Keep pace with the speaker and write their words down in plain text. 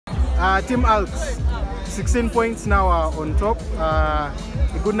Team Alks, 16 points now on top. A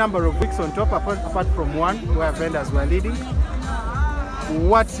good number of weeks on top, apart from one where vendors were leading.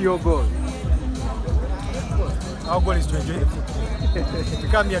 What's your goal? Our goal is to enjoy the football. We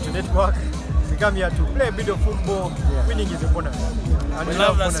come here to network. We come here to play a bit of football. Yeah. Winning is a bonus. And we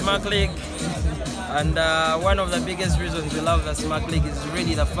love the SMAC League. And one of the biggest reasons we love the SMAC League is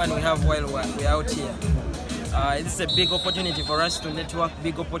really the fun we have while we're out here. It's a big opportunity for us to network,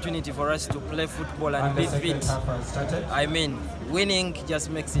 big opportunity for us to play football and be fit. I mean, winning just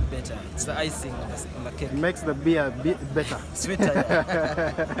makes it better. It's the icing on the cake. Makes the beer better. Sweeter,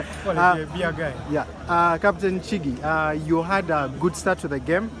 yeah. Well, if you're a beer guy. Yeah. Captain Chigi, you had a good start to the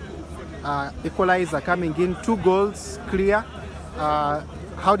game. Equalizer coming in, 2 goals clear.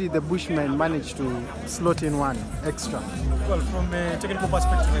 How did the Bushmen manage to slot in one extra? Well, from a technical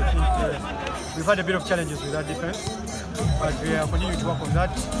perspective, I think we've had a bit of challenges with our defense, but we are continuing to work on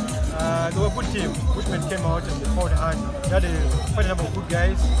that. They were a good team. Bushmen came out and they fought hard. They had quite a number of good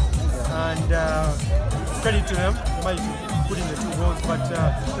guys, and credit to them. They managed to put in the 2 goals, but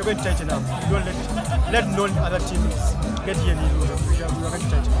they're going to tighten up. We don't let known other teams get here and we are going to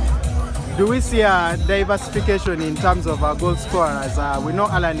tighten up. Do we see a diversification in terms of our goal scorers? We know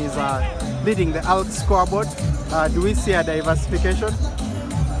Alan is leading the Alks scoreboard. Do we see a diversification?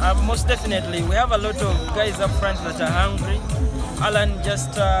 Most definitely. We have a lot of guys up front that are hungry. Alan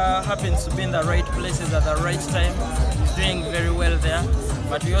just happens to be in the right places at the right time. He's doing very well there.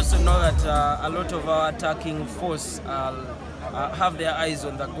 But we also know that a lot of our attacking force have their eyes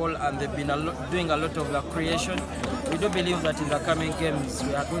on the goal, and they've been doing a lot of the creation. We do believe that in the coming games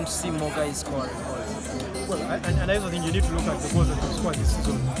we are going to see more guys scoring goals. Well, and I also think you need to look at the goals that they've scored this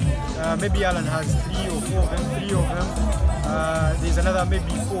season. Maybe Alan has 3 or 4 of them, 3 of them. There's another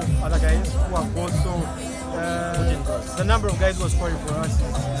maybe 4 other guys who have goals. So the number of guys who are scoring for us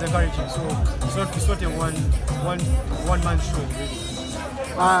is encouraging. So it's not a one man show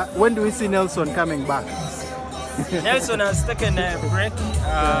really. When do we see Nelson coming back? Nelson has taken a break.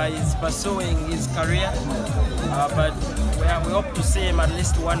 He's pursuing his career, but we hope to see him at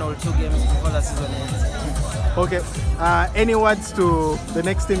least 1 or 2 games before the season ends. Okay. Any words to the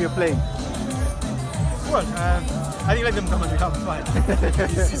next team you're playing? Well, I think let them come and we have fun.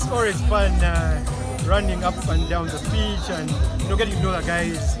 It's always fun running up and down the pitch and getting to know the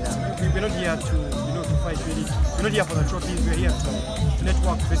guys. We're not here to fight really. We're not here for the trophies. We're here to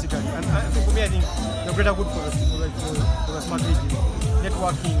network basically. And I think for me, I think the greater good for the SMAC League,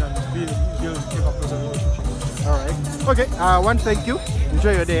 networking and build a closer relationship. All right. Okay. Thank you.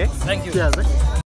 Enjoy your day. Thank you. Cheers.